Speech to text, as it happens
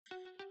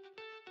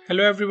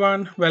Hello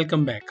everyone,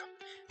 welcome back.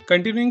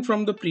 Continuing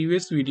from the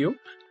previous video,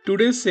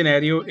 today's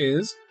scenario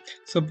is,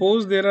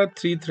 suppose there are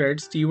three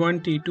threads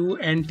T1, T2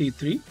 and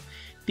T3.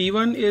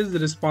 T1 is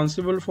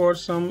responsible for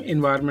some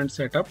environment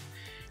setup.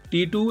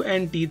 T2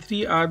 and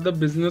T3 are the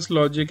business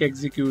logic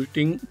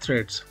executing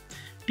threads.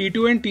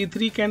 T2 and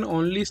T3 can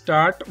only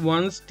start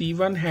once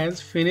T1 has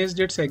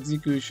finished its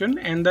execution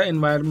and the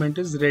environment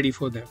is ready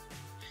for them.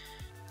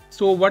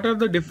 So what are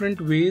the different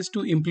ways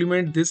to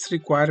implement this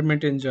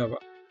requirement in Java?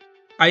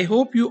 I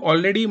hope you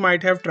already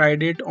might have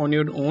tried it on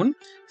your own.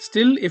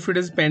 Still, if it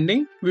is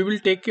pending, we will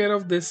take care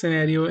of this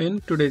scenario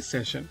in today's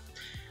session.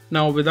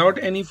 Now, without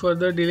any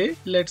further delay,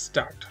 let's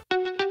start.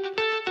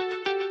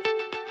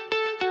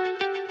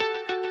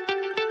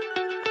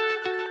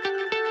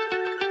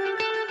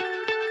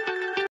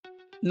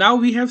 Now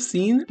we have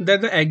seen that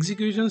the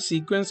execution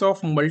sequence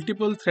of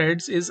multiple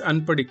threads is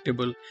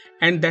unpredictable,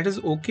 and that is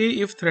okay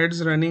if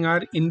threads running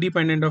are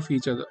independent of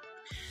each other.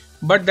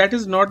 But that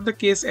is not the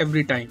case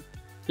every time.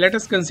 Let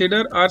us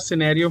consider our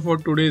scenario for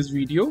today's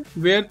video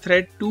where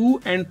thread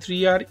 2 and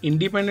 3 are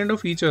independent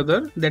of each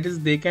other, that is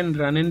they can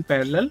run in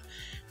parallel,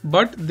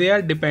 but they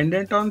are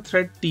dependent on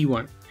thread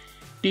T1.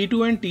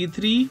 T2 and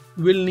T3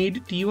 will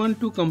need T1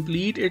 to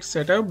complete its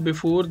setup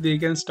before they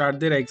can start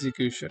their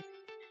execution.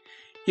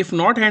 If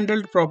not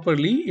handled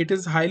properly, it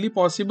is highly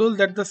possible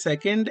that the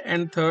second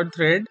and third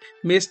thread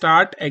may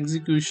start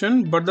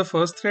execution, but the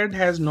first thread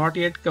has not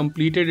yet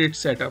completed its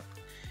setup.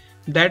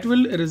 That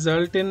will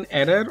result in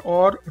error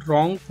or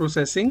wrong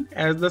processing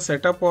as the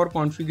setup or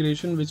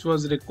configuration which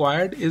was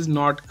required is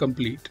not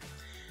complete.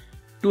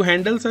 To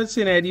handle such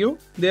scenario,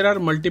 there are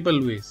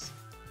multiple ways.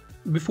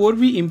 Before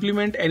we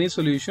implement any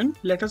solution,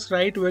 let us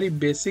write very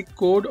basic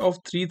code of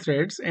 3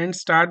 threads and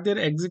start their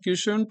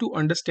execution to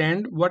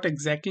understand what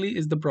exactly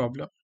is the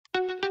problem.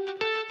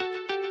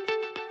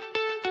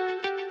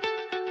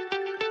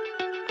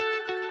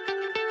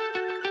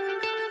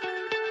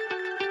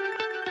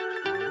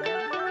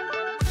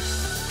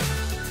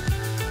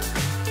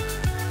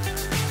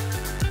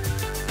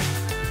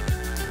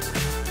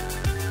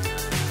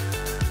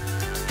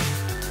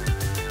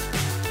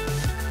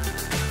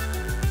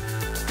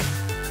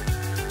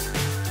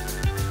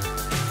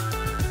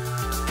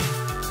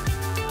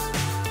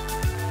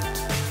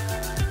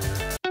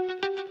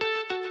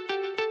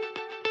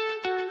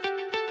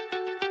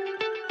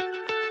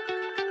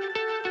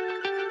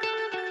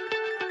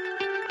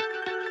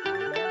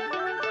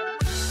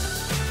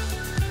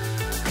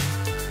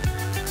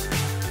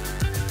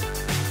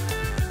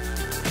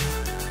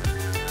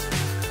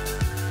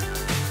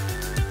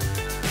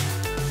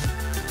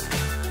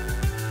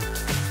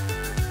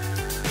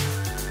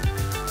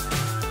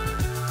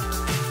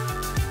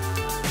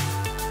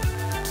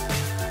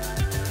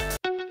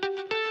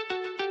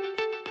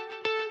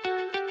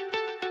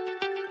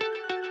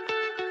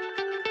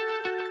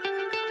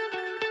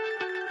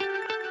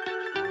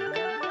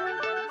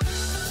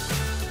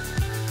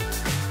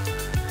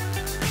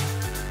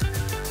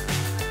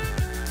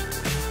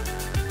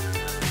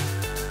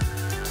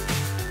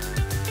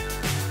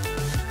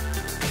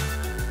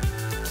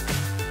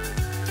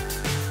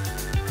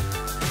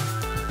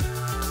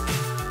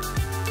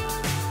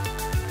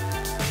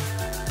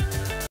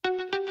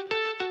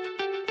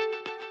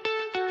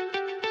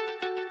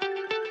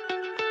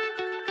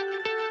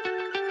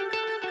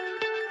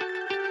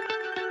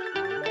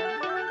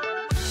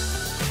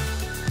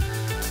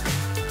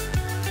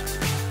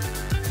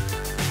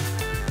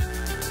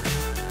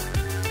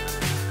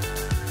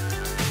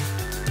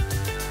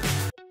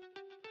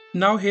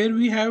 Now here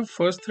we have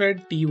first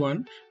thread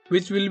T1,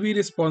 which will be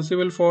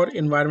responsible for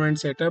environment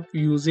setup,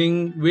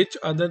 using which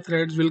other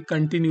threads will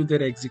continue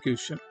their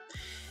execution.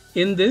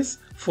 In this,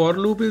 for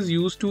loop is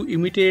used to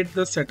imitate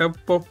the setup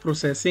of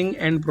processing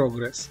and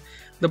progress.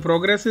 The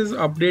progress is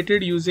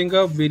updated using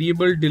a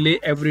variable delay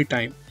every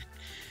time.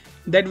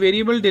 That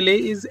variable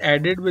delay is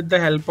added with the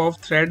help of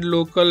thread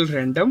local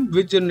random,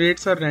 which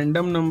generates a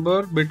random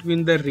number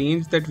between the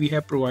range that we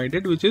have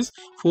provided, which is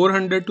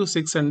 400 to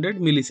 600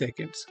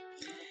 milliseconds.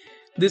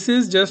 This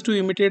is just to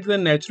imitate the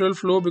natural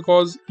flow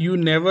because you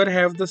never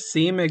have the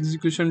same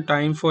execution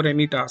time for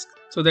any task.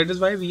 So that is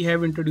why we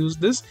have introduced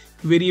this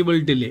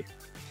variable delay.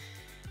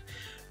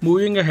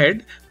 Moving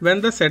ahead, when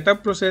the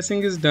setup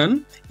processing is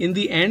done, in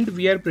the end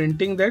we are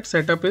printing that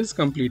setup is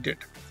completed.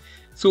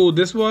 So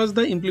this was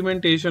the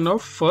implementation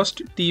of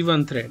first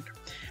T1 thread.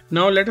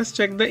 Now let us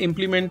check the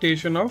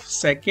implementation of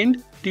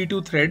second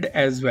T2 thread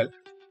as well.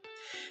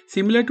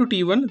 Similar to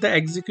T1, the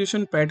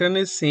execution pattern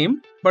is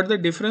same, but the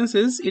difference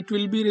is it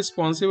will be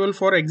responsible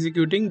for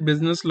executing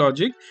business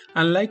logic,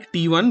 unlike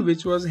T1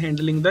 which was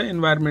handling the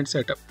environment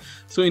setup.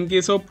 So in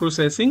case of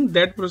processing,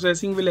 that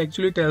processing will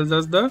actually tells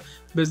us the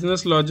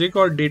business logic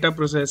or data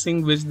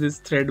processing which this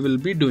thread will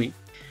be doing.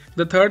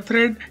 The third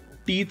thread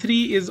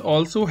T3 is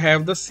also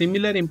have the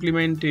similar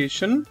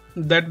implementation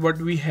that what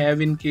we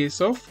have in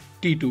case of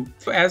T2.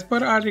 So as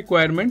per our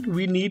requirement,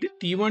 we need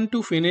T1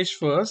 to finish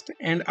first,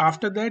 and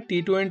after that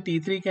T2 and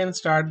T3 can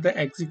start the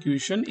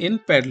execution in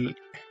parallel.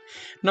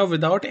 Now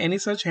without any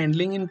such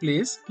handling in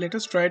place, let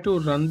us try to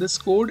run this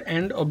code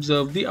and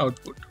observe the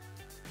output.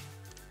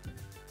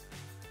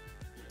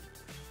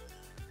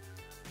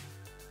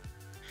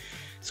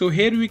 So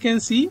here we can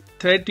see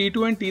thread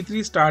T2 and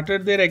T3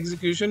 started their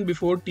execution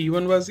before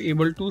T1 was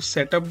able to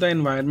set up the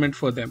environment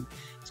for them.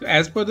 So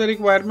as per the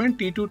requirement,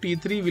 T2,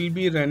 T3 will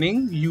be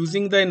running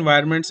using the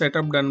environment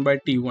setup done by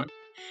T1.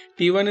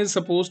 T1 is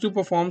supposed to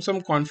perform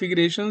some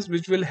configurations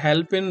which will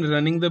help in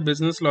running the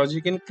business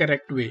logic in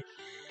correct way.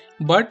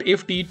 But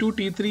if T2,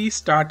 T3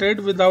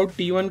 started without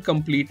T1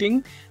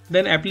 completing,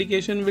 then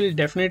application will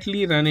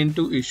definitely run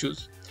into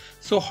issues.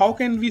 So how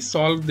can we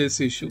solve this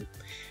issue?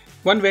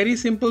 One very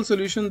simple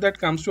solution that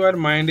comes to our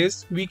mind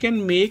is we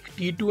can make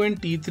T2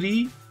 and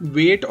T3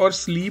 wait or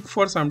sleep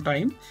for some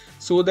time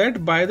so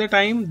that by the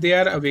time they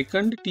are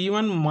awakened,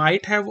 T1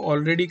 might have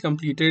already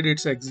completed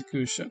its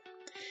execution.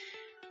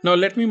 Now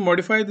let me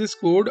modify this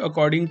code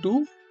according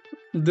to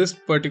this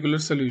particular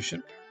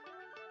solution.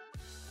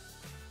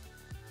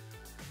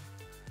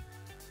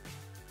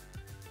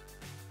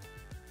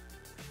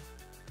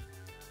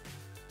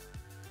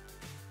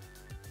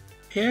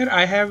 Here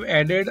I have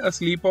added a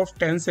sleep of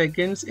 10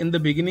 seconds in the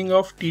beginning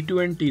of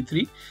T2 and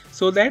T3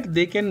 so that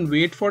they can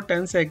wait for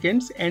 10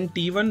 seconds and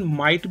T1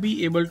 might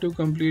be able to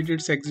complete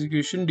its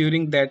execution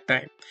during that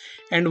time.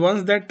 And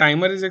once that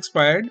timer is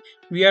expired,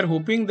 we are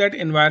hoping that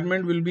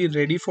environment will be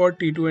ready for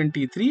T2 and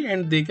T3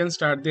 and they can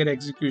start their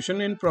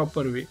execution in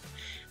proper way.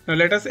 Now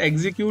let us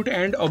execute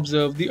and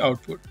observe the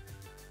output.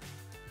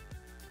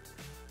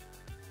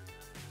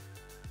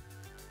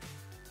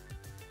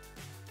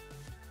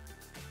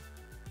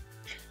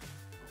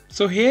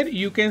 So here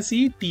you can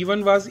see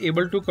T1 was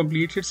able to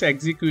complete its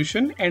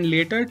execution and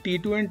later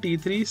T2 and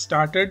T3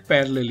 started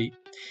parallelly.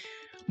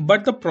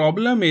 But the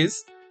problem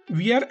is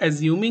we are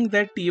assuming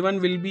that T1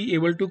 will be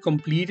able to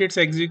complete its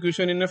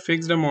execution in a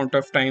fixed amount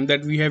of time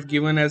that we have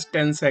given as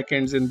 10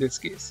 seconds in this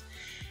case.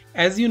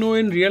 As you know,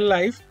 in real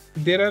life,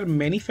 there are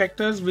many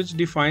factors which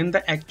define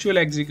the actual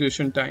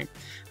execution time.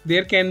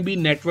 There can be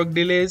network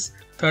delays,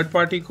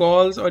 third-party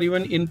calls, or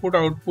even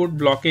input-output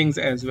blockings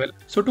as well.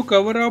 So to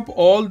cover up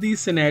all these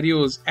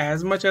scenarios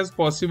as much as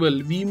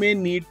possible, we may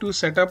need to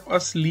set up a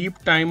sleep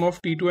time of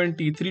T2 and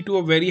T3 to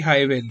a very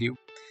high value.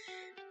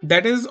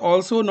 That is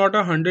also not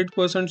a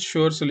 100%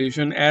 sure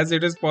solution, as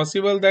it is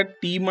possible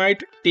that T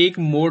might take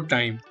more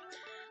time.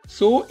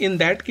 So in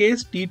that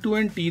case, T2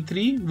 and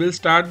T3 will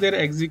start their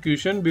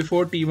execution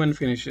before T1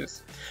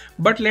 finishes.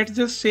 But let's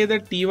just say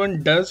that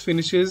T1 does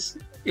finishes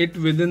it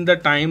within the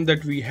time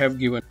that we have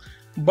given.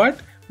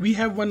 But we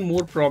have one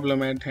more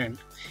problem at hand.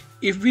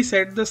 If we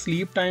set the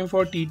sleep time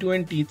for T2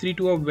 and T3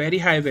 to a very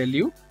high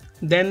value,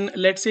 then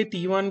let's say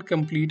T1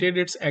 completed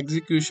its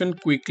execution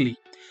quickly.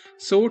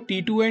 So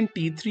T2 and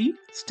T3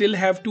 still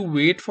have to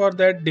wait for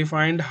that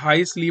defined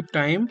high sleep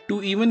time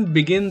to even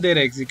begin their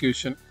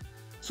execution.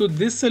 So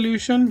this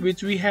solution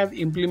which we have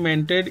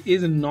implemented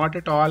is not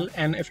at all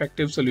an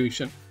effective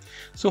solution.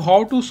 So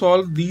how to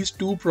solve these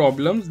two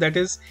problems, that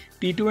is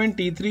T2 and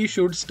T3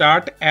 should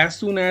start as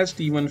soon as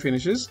T1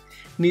 finishes.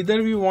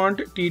 Neither we want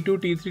T2,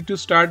 T3 to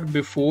start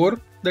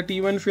before the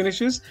T1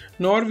 finishes,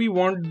 nor we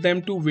want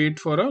them to wait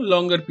for a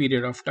longer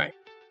period of time.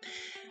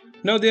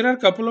 Now there are a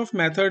couple of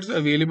methods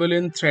available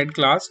in Thread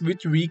class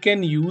which we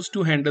can use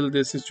to handle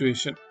this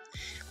situation.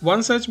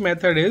 One such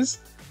method is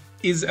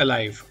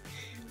isAlive.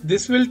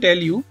 This will tell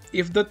you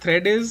if the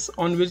thread is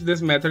on which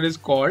this method is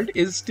called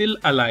is still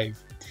alive.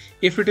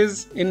 If it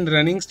is in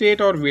running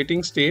state or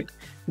waiting state,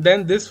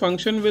 then this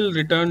function will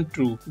return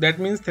true. That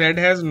means thread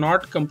has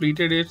not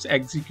completed its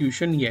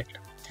execution yet.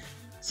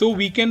 So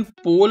we can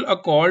poll a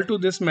call to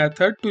this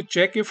method to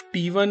check if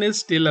T1 is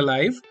still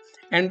alive,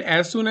 and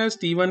as soon as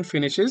T1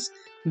 finishes,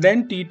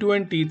 then T2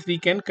 and T3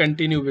 can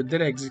continue with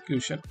their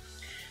execution.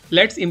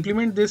 Let's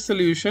implement this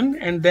solution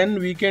and then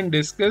we can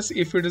discuss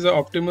if it is an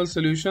optimal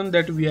solution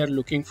that we are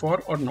looking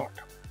for or not.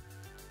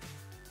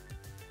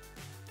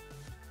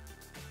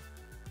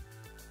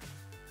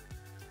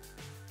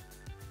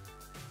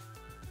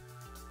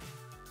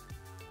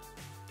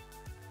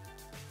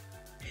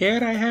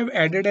 Here I have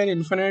added an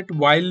infinite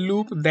while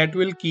loop that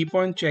will keep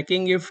on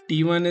checking if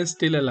T1 is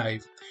still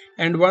alive.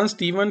 And once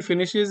T1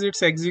 finishes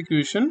its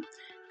execution,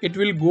 it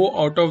will go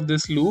out of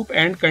this loop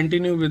and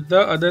continue with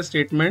the other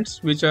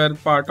statements which are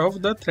part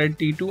of the thread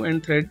T2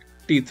 and thread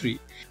T3.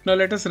 Now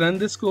let us run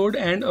this code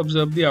and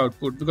observe the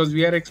output, because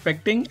we are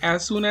expecting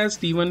as soon as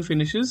T1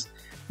 finishes,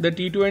 the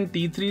T2 and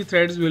T3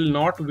 threads will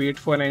not wait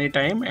for any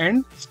time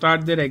and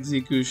start their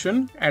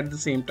execution at the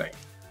same time.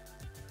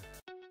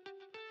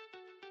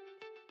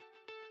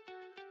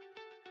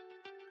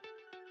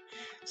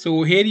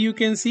 So here you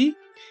can see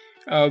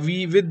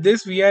with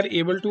this we are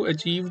able to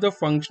achieve the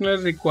functional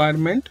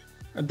requirement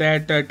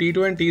that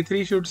T2 and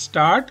T3 should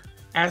start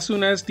as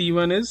soon as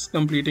T1 is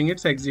completing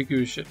its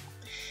execution.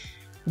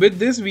 With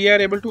this we are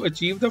able to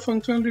achieve the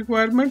functional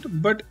requirement,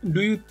 but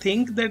do you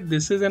think that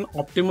this is an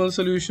optimal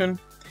solution?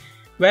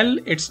 Well,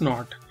 it's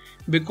not,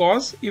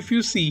 because if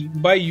you see,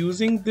 by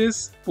using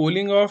this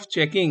polling of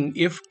checking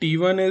if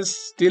T1 is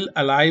still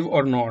alive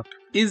or not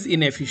is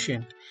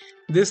inefficient.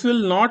 This will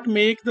not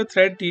make the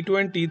thread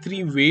T2 and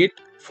T3 wait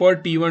for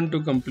T1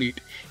 to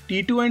complete.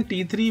 T2 and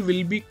T3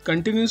 will be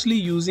continuously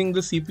using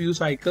the CPU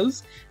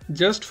cycles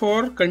just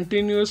for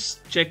continuous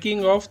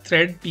checking of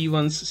thread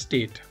T1's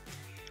state.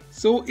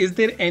 So is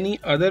there any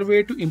other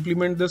way to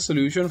implement the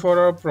solution for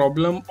our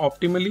problem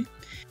optimally?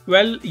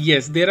 Well,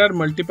 yes, there are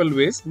multiple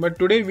ways, but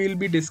today we'll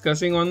be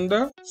discussing on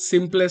the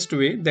simplest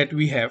way that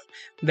we have.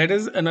 That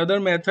is another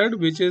method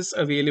which is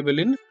available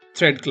in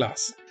thread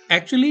class.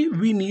 Actually,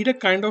 we need a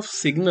kind of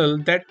signal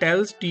that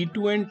tells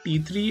T2 and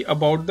T3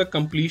 about the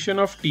completion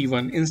of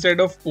T1 instead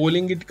of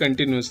polling it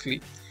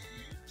continuously.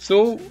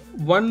 So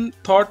one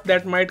thought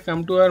that might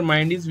come to our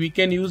mind is we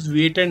can use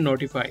wait and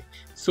notify,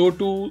 so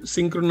to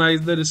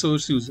synchronize the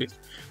resource usage.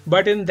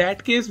 But in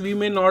that case, we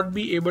may not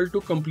be able to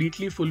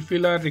completely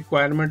fulfill our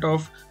requirement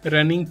of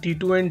running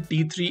T2 and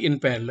T3 in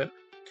parallel.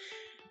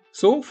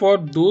 So for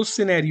those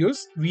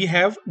scenarios, we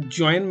have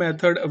join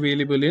method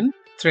available in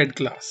thread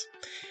class.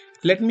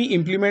 Let me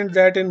implement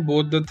that in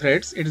both the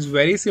threads. It is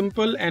very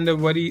simple and a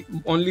very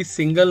only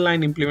single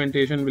line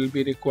implementation will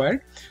be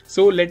required.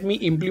 So let me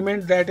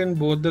implement that in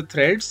both the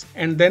threads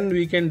and then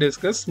we can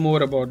discuss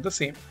more about the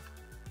same.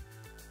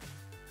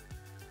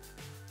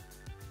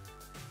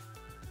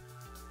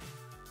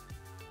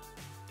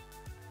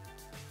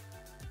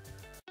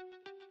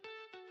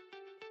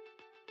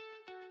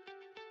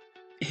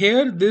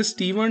 Here this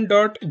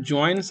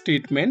T1.join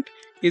statement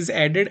is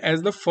added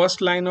as the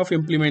first line of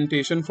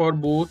implementation for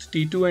both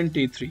T2 and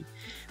T3.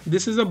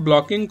 This is a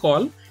blocking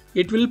call.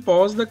 It will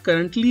pause the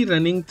currently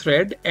running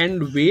thread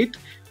and wait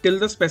till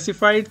the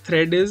specified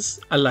thread is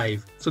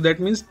alive. So that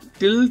means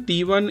till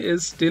T1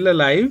 is still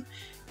alive,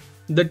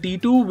 the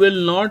T2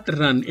 will not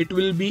run, it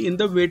will be in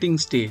the waiting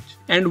stage.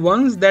 And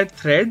once that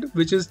thread,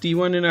 which is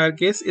T1 in our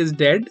case, is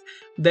dead,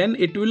 then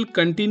it will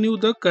continue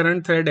the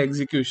current thread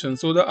execution.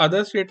 So the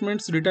other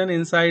statements written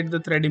inside the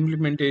thread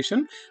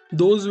implementation,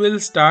 those will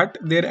start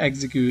their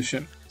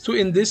execution. So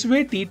in this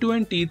way, T2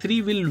 and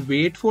T3 will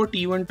wait for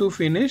T1 to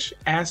finish.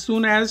 As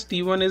soon as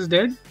T1 is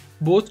dead,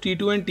 both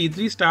T2 and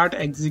T3 start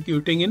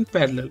executing in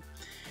parallel.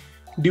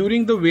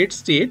 During the wait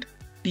state,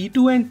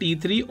 T2 and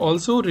T3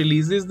 also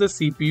releases the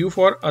CPU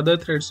for other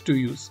threads to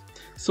use.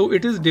 So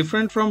it is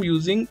different from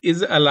using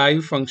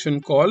isAlive function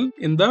call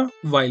in the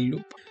while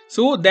loop.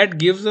 So that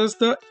gives us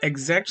the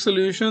exact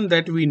solution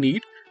that we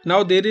need.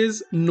 Now there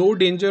is no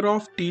danger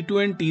of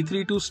T2 and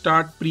T3 to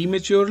start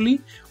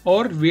prematurely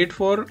or wait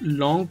for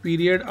long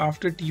period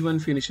after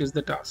T1 finishes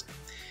the task.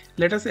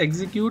 Let us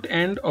execute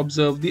and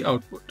observe the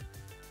output.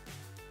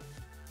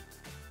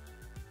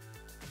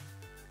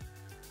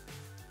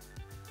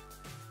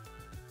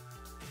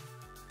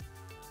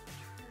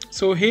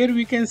 So here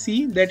we can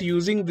see that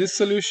using this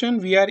solution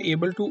we are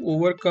able to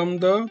overcome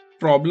the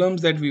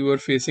problems that we were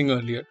facing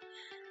earlier.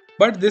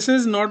 But this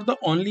is not the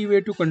only way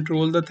to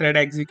control the thread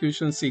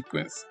execution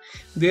sequence.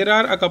 There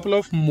are a couple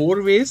of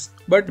more ways,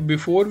 but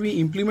before we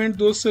implement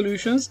those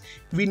solutions,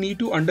 we need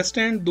to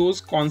understand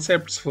those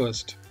concepts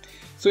first.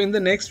 So in the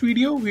next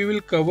video, we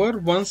will cover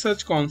one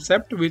such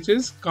concept, which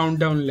is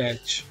countdown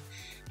latch.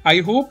 I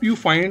hope you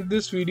find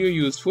this video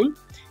useful.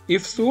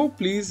 If so,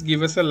 please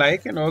give us a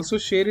like and also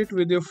share it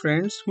with your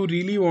friends who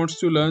really wants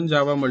to learn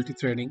Java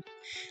multithreading.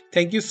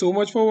 Thank you so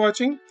much for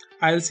watching.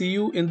 I'll see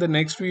you in the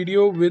next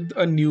video with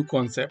a new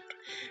concept.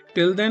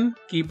 Till then,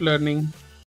 keep learning.